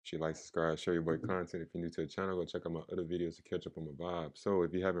She likes, subscribe, share your boy content. If you're new to the channel, go check out my other videos to catch up on my vibe. So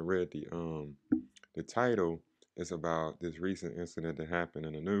if you haven't read the title, is about this recent incident that happened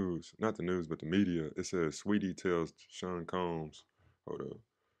in the news. Not the news, but the media. It says Swaeetie tells Sean Combs. Hold up.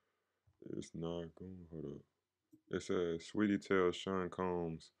 It's not going. Hold up. It says Swaeetie tells Sean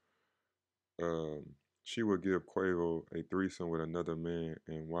Combs um, she would give Quavo a threesome with another man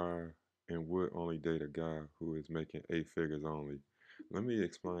and why and would only date a guy who is making 8 figures only. Let me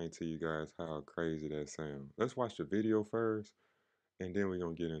explain to you guys how crazy that sounds. Let's watch the video first and then we're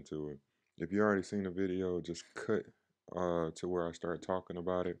gonna get into it. If you already seen the video, just cut to where I start talking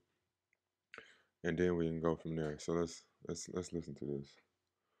about it and then we can go from there. So let's listen to this.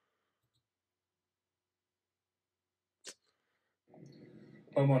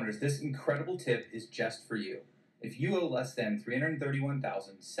 Homeowners, this incredible tip is just for you. If you owe less than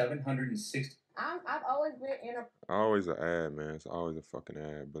 $331,760. I've always been in a Always an ad, man. It's always a fucking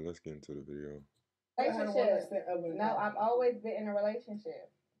ad, but let's get into the video. relationship. No, I've always been in a relationship.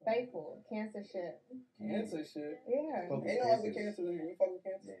 Faithful. Cancer shit. Cancer shit? Yeah. Ain't no other cancer in here. You fuck with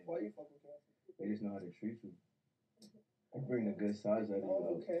cancer? Why you fuck with cancer? They just know how to treat you. They bring the good sides out of you.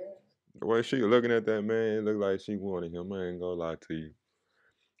 Oh, okay. The way she looking at that man, it look like she wanted him. I ain't gonna lie to you.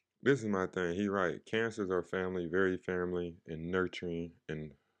 This is my thing. He right. Cancers are family, very family and nurturing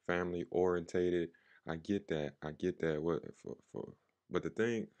and family orientated. I get that. I get that. What for? But the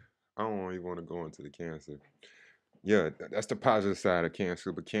thing, I don't even want to go into the cancer. Yeah, that's the positive side of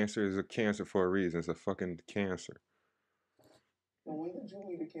cancer. But cancer is a cancer for a reason. It's a fucking cancer. Now, when did you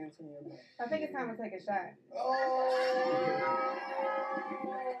meet a cancer in your life? I think it's time to take a shot. Oh!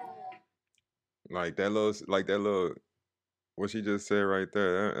 Like that little. What she just said right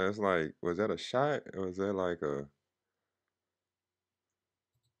there. That's like, was that a shot or was that like a?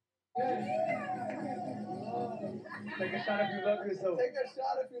 Take a shot if you love yourself. Take a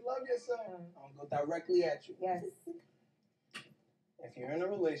shot if you love yourself. I'm going to go directly at you. Yes. If you're in a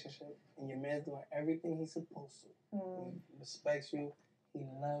relationship and your man's doing everything he's supposed to, he respects you, he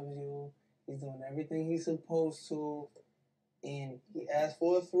loves you, he's doing everything he's supposed to, and he asks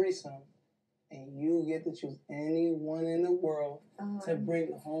for a threesome, and you get to choose anyone in the world to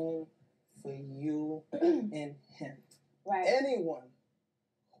bring home for you and him. Right. Anyone.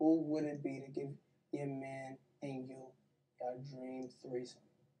 Who would it be to give your man and you your dream threesome?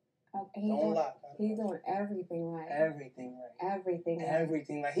 Okay, Don't lie. He's doing everything right. Everything right. Everything.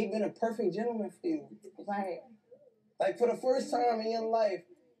 Everything. Like, he been a perfect gentleman for you. Right. Like, for the first time in your life,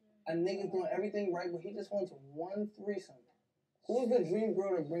 a nigga doing everything right, but he just wants one threesome. Who's the dream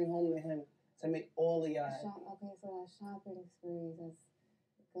girl to bring home to him to make all of y'all happy? Okay, so that's shopping sprees. That's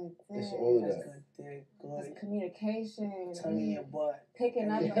good dick. It's all of That's that. good dick, good. That's communication. Tongue in your butt.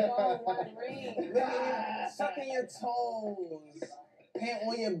 Picking up the phone one ring. Sucking your toes. Paying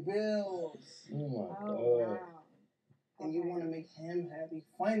all your bills. Oh my God. Wow. And you want to make him happy,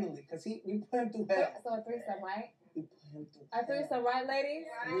 finally, because you put him through hell. So a threesome, right? You put him through A threesome, right, ladies?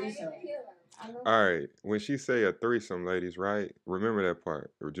 Threesome. All right, when she say a threesome, ladies, right? Remember that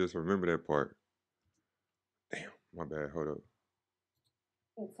part. Or just remember that part. Damn, my bad. Hold up.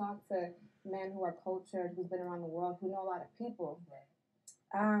 You talk to men who are cultured, who's been around the world, who know a lot of people.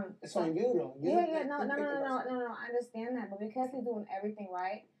 It's on you, though. No. I understand that, but because he's doing everything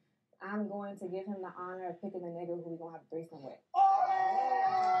right, I'm going to give him the honor of picking the nigga who we gonna have a threesome with.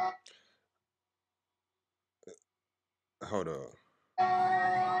 Oh! Hold up.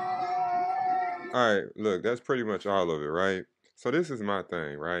 All right, look, that's pretty much all of it, right? So this is my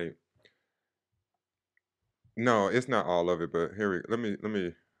thing, right? No, it's not all of it, but here let me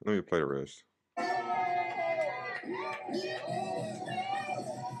play the rest.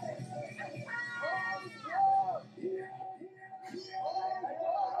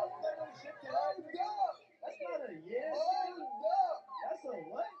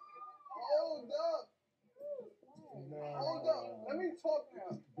 Hold up. Let me talk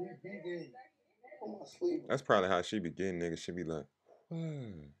now. That's probably how she be getting niggas. She be like, what?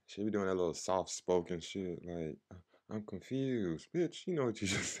 She be doing that little soft spoken shit. Like, I'm confused. Bitch, you know what you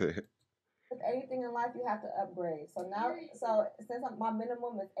just said. With anything in life, you have to upgrade. So now, since my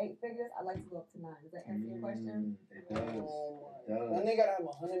minimum is 8 figures, I'd like to go up to 9. Does that answer your question? It does. That nigga gotta have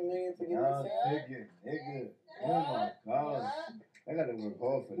 100 million to get this. Nigga. Oh my gosh. I gotta work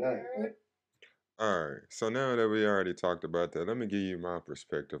hard for that. All right, so now that we already talked about that, let me give you my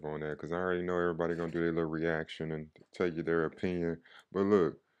perspective on that because I already know everybody gonna do their little reaction and tell you their opinion. But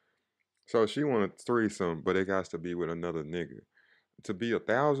look, so she wanted threesome, but it got to be with another nigga. To be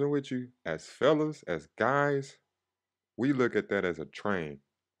 1,000 with you, as fellas, as guys, we look at that as a train.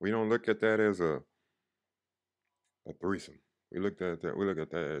 We don't look at that as a threesome. We looked at that. We look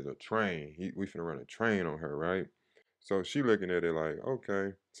at that as a train. We finna run a train on her, right? So she looking at it like,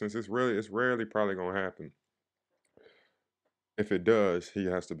 okay, since it's rarely probably gonna happen. If it does, he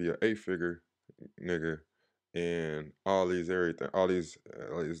has to be an 8-figure nigga, and all these everything, all these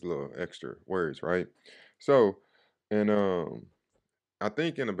little extra words, right? So, and I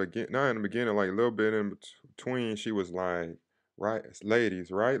think in the begin, not in the beginning, like a little bit in between, she was like, right,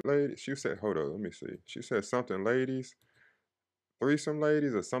 ladies, right, ladies. She said, hold up, let me see. She said something, ladies, threesome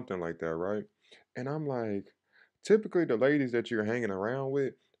ladies, or something like that, right? And I'm like, typically the ladies that you're hanging around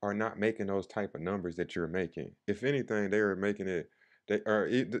with are not making those type of numbers that you're making. If anything, they are making it. They are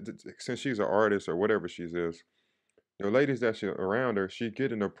since she's an artist or whatever she is. The ladies that she around her, she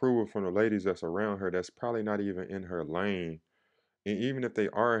getting approval from the ladies that's around her. That's probably not even in her lane. And even if they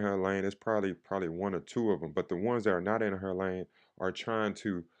are in her lane, it's probably one or two of them. But the ones that are not in her lane are trying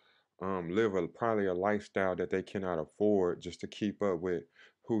to live probably a lifestyle that they cannot afford just to keep up with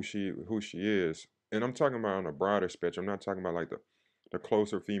who she is. And I'm talking about on a broader spectrum. I'm not talking about like the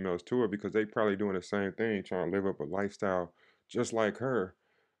closer females to her because they probably doing the same thing, trying to live up a lifestyle just like her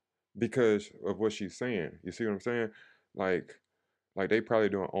because of what she's saying. You see what I'm saying? Like like they probably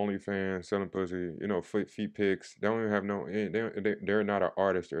doing OnlyFans, selling pussy, feet pics. They don't even have no. They're not an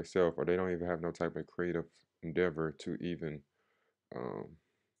artist themselves, or they don't even have no type of creative endeavor to even, um,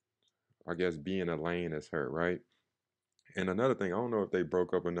 I guess, be in a lane as her, right? And another thing, I don't know if they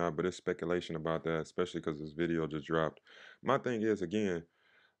broke up or not, but it's speculation about that, especially because this video just dropped. My thing is again,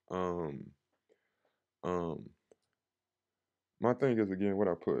 um, um, my thing is again what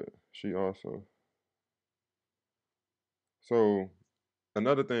I put. She also. So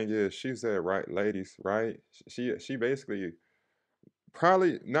another thing is she said, right, ladies, right? She basically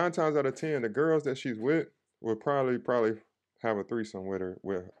probably 9 times out of 10, the girls that she's with will probably have a threesome with her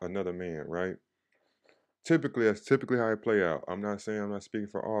with another man, right? Typically, that's typically how it play out. I'm not speaking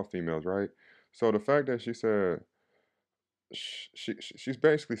for all females, right? So the fact that she said she's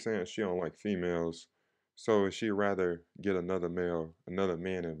basically saying she don't like females, so she'd rather get another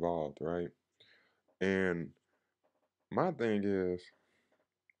man involved, right? And my thing is,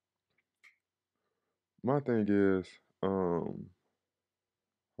 my thing is, um,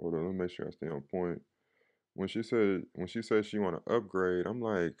 hold on, let me make sure I stay on point. When she said she want to upgrade, I'm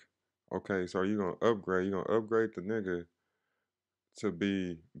like, okay, so you gonna upgrade? You gonna upgrade the nigga to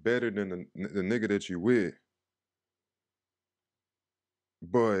be better than the nigga that you with,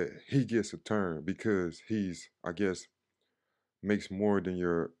 but he gets a turn because he's, I guess, makes more than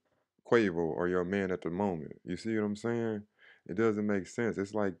your Quavo or your man at the moment. You see what I'm saying? It doesn't make sense.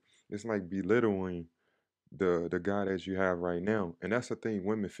 It's like belittling the guy that you have right now, and that's the thing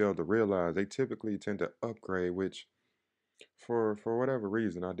women fail to realize. They typically tend to upgrade, which for whatever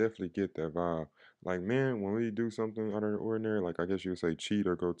reason, I definitely get that vibe. Like, man, when we do something out of the ordinary, like I guess you would say cheat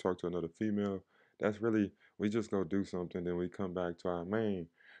or go talk to another female, that's really we just go do something, then we come back to our main.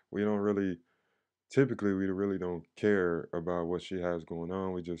 We don't really typically we really don't care about what she has going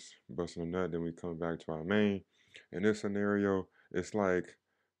on. We just bust a nut, then we come back to our main. In this scenario, it's like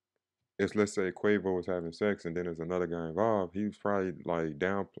it's let's say Quavo was having sex and then there's another guy involved. He's probably like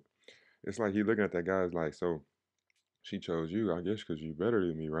down. It's like he looking at that guy's like so. She chose you, I guess, because you better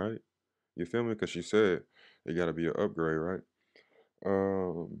than me, right? You feel me? Because she said it got to be an upgrade, right?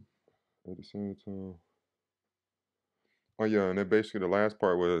 Um, at the same time, oh yeah, and then basically the last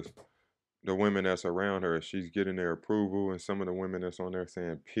part was the women that's around her. She's getting their approval, and some of the women that's on there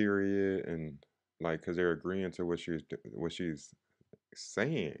saying period, and like because they're agreeing to what she's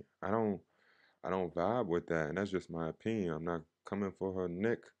saying. I don't vibe with that, and that's just my opinion. I'm not coming for her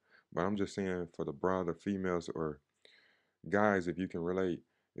neck, but I'm just saying for the broader females or guys, if you can relate,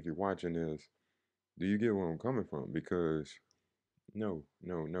 if you're watching this, do you get where I'm coming from? Because no,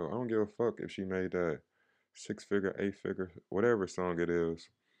 no, no. I don't give a fuck if she made that 6-figure, 8-figure, whatever song it is.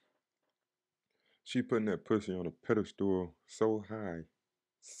 She putting that pussy on a pedestal so high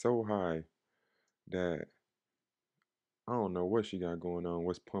that I don't know what she got going on,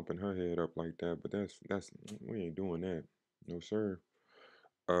 what's pumping her head up like that. But that's we ain't doing that. No sir.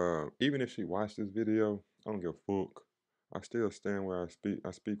 Even if she watched this video, I don't give a fuck. I still stand where I speak.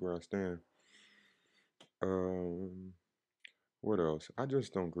 I speak where I stand. Um, what else? I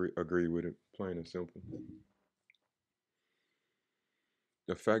just don't agree with it, plain and simple.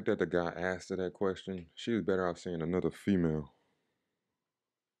 The fact that the guy asked her that question, she was better off saying another female.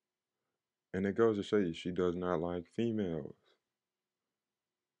 And it goes to show you she does not like females.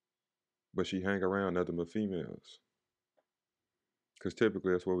 But she hang around nothing but females. Because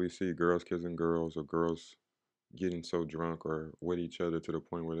typically that's what we see, girls kissing girls or girls getting so drunk or with each other to the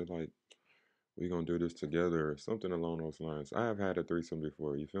point where they're like, we gonna do this together or something along those lines. I have had a threesome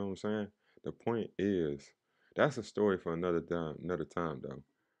before. You feel what I'm saying? The point is, that's a story for another time though.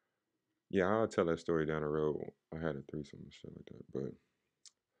 Yeah, I'll tell that story down the road. I had a threesome and shit like that, but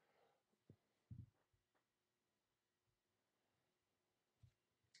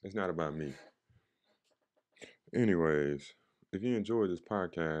it's not about me. Anyways, if you enjoyed this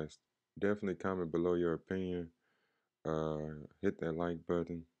podcast, definitely comment below your opinion. Hit that like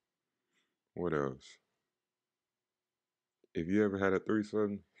button. What else? If you ever had a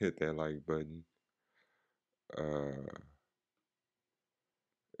threesome, hit that like button. Uh,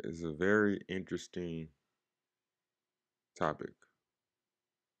 it's a very interesting topic.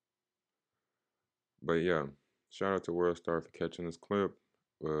 But yeah, shout out to World Star for catching this clip.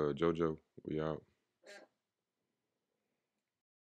 JoJo, we out.